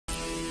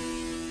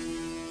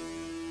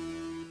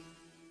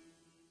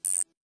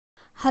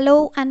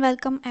Hello and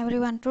welcome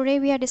everyone. Today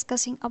we are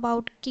discussing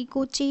about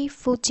Kikuchi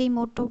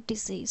Fujimoto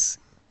disease.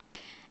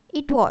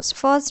 It was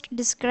first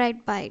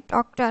described by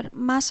Dr.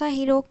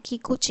 Masahiro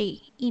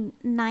Kikuchi in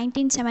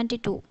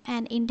 1972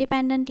 and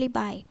independently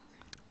by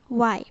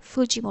Y.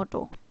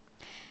 Fujimoto.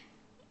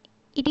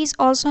 It is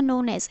also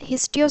known as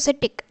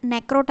histiocytic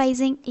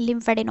necrotizing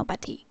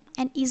lymphadenopathy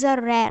and is a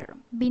rare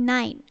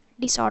benign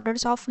disorder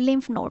of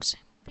lymph nodes,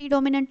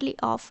 predominantly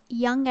of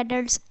young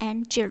adults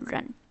and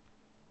children.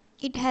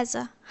 It has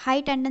a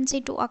high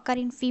tendency to occur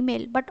in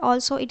female, but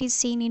also it is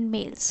seen in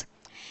males.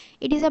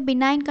 It is a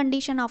benign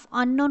condition of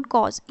unknown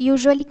cause,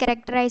 usually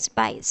characterized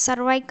by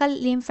cervical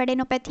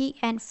lymphadenopathy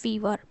and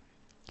fever.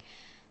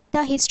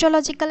 The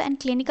histological and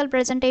clinical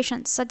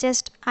presentations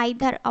suggest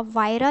either a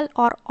viral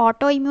or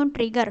autoimmune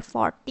trigger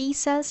for T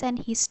cells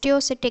and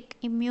histiocytic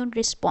immune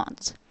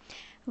response.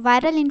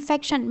 Viral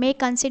infection may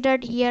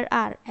considered here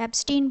are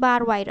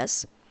Epstein-Barr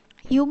virus,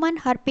 human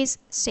herpes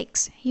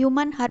 6,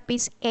 human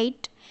herpes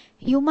 8,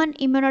 human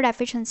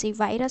immunodeficiency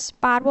virus,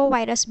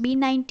 parvovirus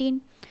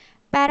B19,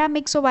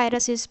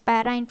 paramyxoviruses,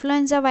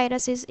 parainfluenza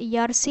viruses,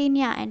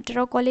 Yersinia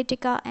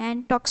enterocolitica,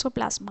 and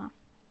toxoplasma.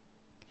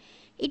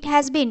 It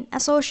has been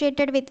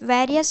associated with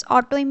various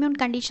autoimmune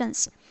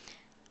conditions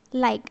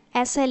like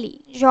SLE,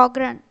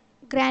 Sjogren,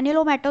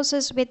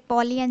 granulomatosis with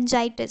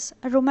polyangiitis,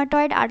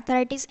 rheumatoid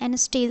arthritis, and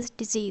Still's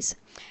disease.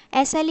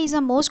 SLE is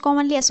the most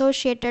commonly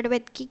associated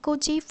with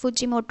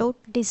Kikuchi-Fujimoto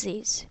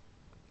disease.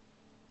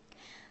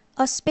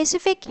 A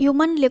specific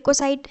human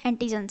leukocyte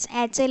antigens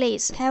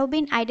HLAs have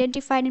been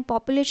identified in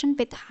population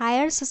with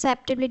higher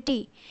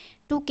susceptibility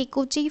to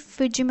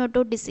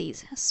Kikuchi-Fujimoto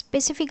disease,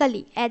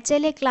 specifically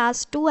HLA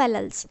class II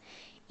alleles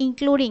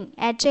including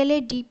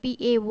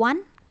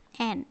HLA-DPA1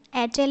 and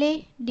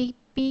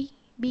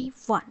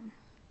HLA-DPB1.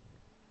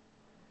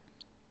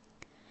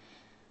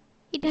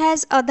 It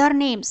has other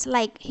names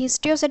like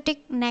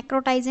histiocytic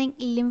necrotizing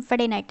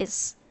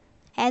lymphadenitis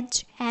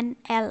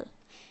 (HNL),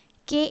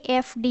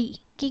 KFD,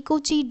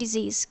 Kikuchi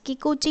disease.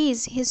 Kikuchi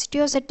is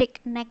histiocytic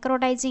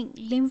necrotizing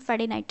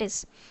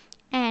lymphadenitis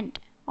and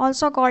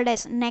also called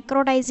as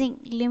necrotizing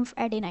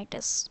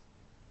lymphadenitis.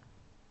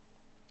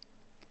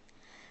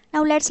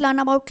 Now let's learn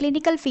about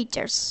clinical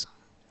features.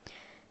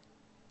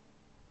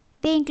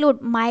 They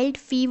include mild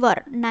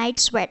fever, night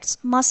sweats,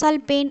 muscle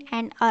pain,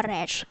 and a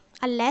rash.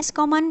 A less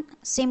common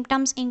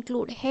symptoms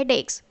include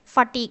headaches,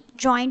 fatigue,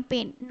 joint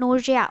pain,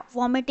 nausea,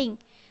 vomiting,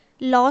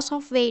 loss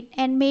of weight,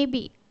 and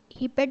maybe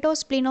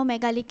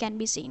hepatosplenomegaly can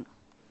be seen.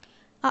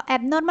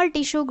 Abnormal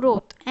tissue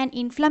growth and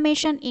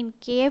inflammation in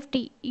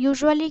KFD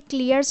usually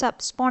clears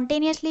up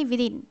spontaneously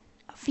within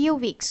a few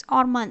weeks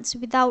or months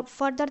without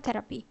further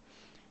therapy.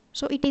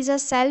 So it is a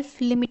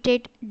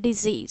self-limited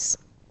disease.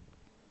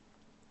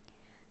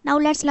 Now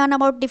let's learn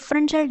about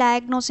differential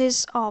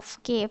diagnosis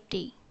of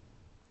KFD.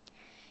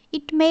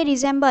 It may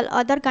resemble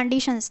other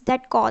conditions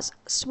that cause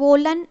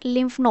swollen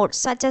lymph nodes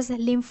such as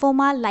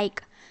lymphoma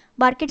like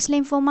Burkitt's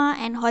lymphoma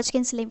and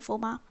Hodgkin's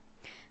lymphoma,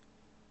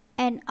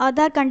 and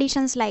other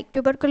conditions like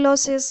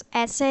tuberculosis,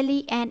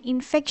 SLE, and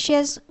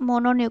infectious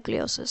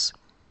mononucleosis.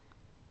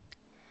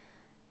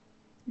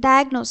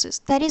 Diagnosis.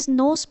 There is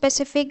no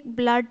specific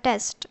blood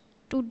test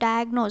to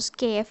diagnose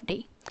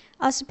KFD.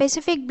 A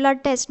specific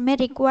blood test may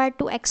require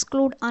to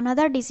exclude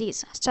another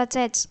disease such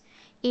as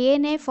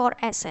ANA for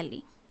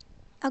SLE.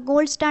 A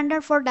gold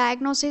standard for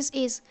diagnosis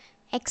is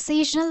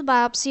excisional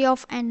biopsy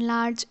of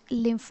enlarged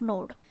lymph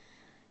node.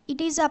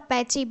 It is a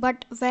patchy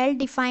but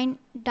well-defined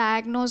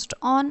diagnosed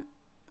on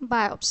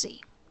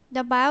biopsy.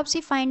 The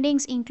biopsy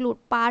findings include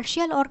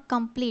partial or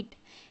complete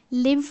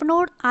lymph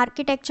node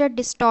architecture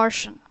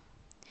distortion.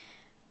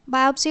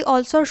 Biopsy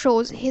also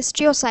shows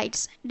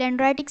histiocytes,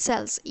 dendritic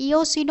cells,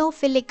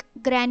 eosinophilic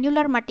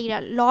granular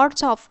material,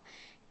 lots of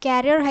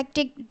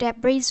karyohectic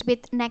debris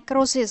with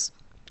necrosis,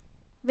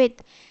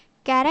 with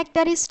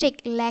characteristic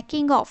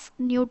lacking of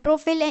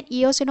neutrophil and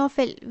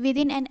eosinophil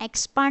within an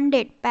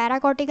expanded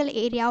paracortical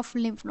area of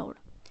lymph node.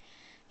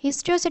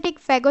 Histiocytic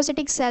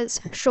phagocytic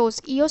cells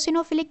shows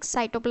eosinophilic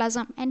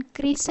cytoplasm and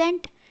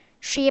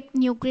crescent-shaped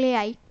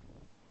nuclei,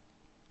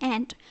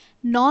 and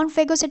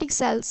non-phagocytic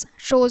cells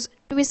shows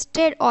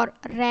twisted or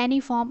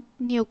raniform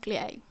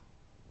nuclei.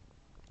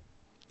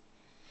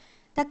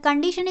 The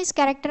condition is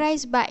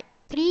characterized by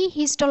three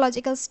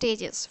histological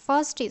stages.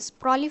 First is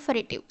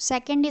proliferative,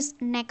 second is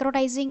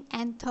necrotizing,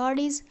 and third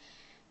is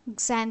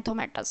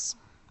xanthomatous.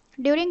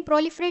 During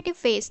proliferative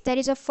phase, there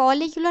is a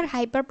follicular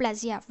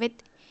hyperplasia with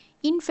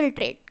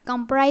infiltrate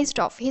comprised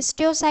of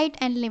histiocyte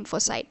and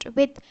lymphocyte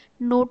with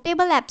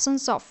notable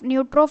absence of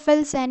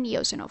neutrophils and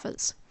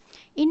eosinophils.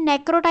 In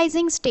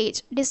necrotizing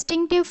stage,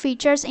 distinctive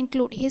features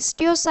include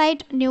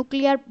histiocyte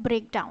nuclear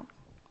breakdown,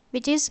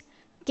 which is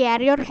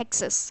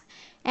karyohexis,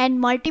 and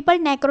multiple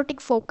necrotic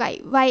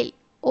foci, while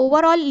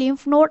overall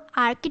lymph node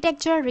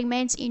architecture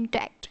remains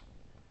intact.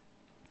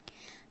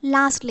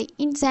 Lastly,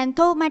 in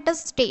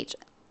xanthomatous stage,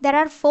 there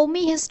are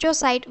foamy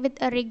histiocyte with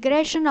a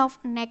regression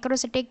of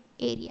necrocytic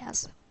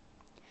areas.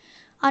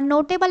 A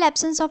notable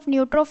absence of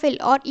neutrophil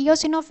or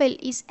eosinophil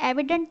is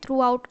evident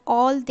throughout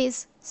all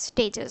these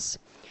stages.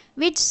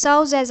 which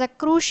serves as a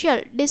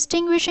crucial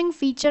distinguishing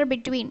feature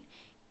between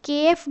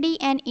KFD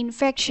and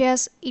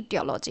infectious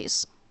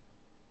etiologies.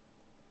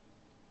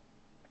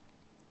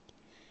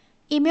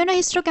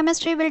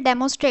 Immunohistochemistry will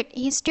demonstrate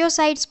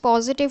histiocytes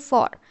positive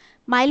for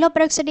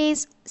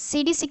myeloperoxidase,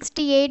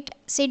 CD68,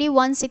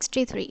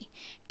 CD163.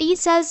 T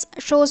cells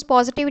shows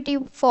positivity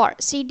for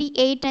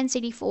CD8 and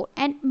CD4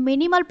 and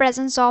minimal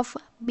presence of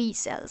B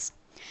cells.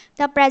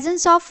 The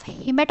presence of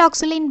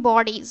hematoxylin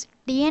bodies,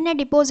 DNA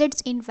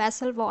deposits in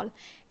vessel wall,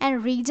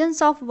 and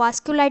regions of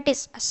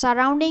vasculitis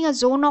surrounding a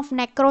zone of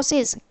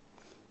necrosis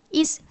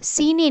is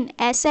seen in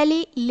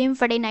SLE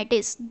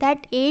lymphadenitis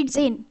that aids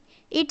in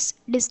its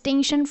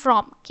distinction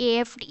from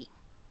KFD.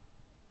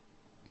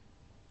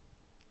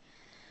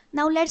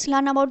 Now let's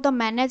learn about the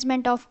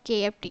management of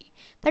KFD.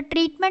 The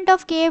treatment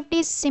of KFD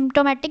is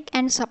symptomatic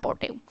and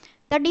supportive.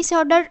 The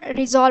disorder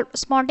resolves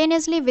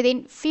spontaneously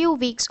within few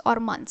weeks or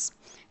months.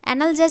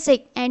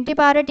 Analgesic,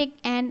 antipyretic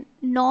and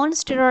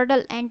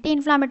non-steroidal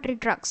anti-inflammatory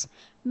drugs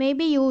may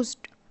be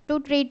used to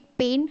treat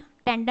pain,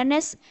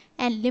 tenderness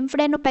and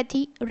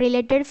lymphadenopathy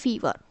related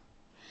fever.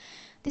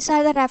 These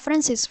are the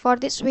references for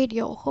this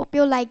video. Hope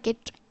you like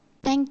it.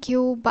 Thank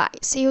you. Bye.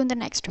 See you in the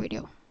next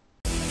video.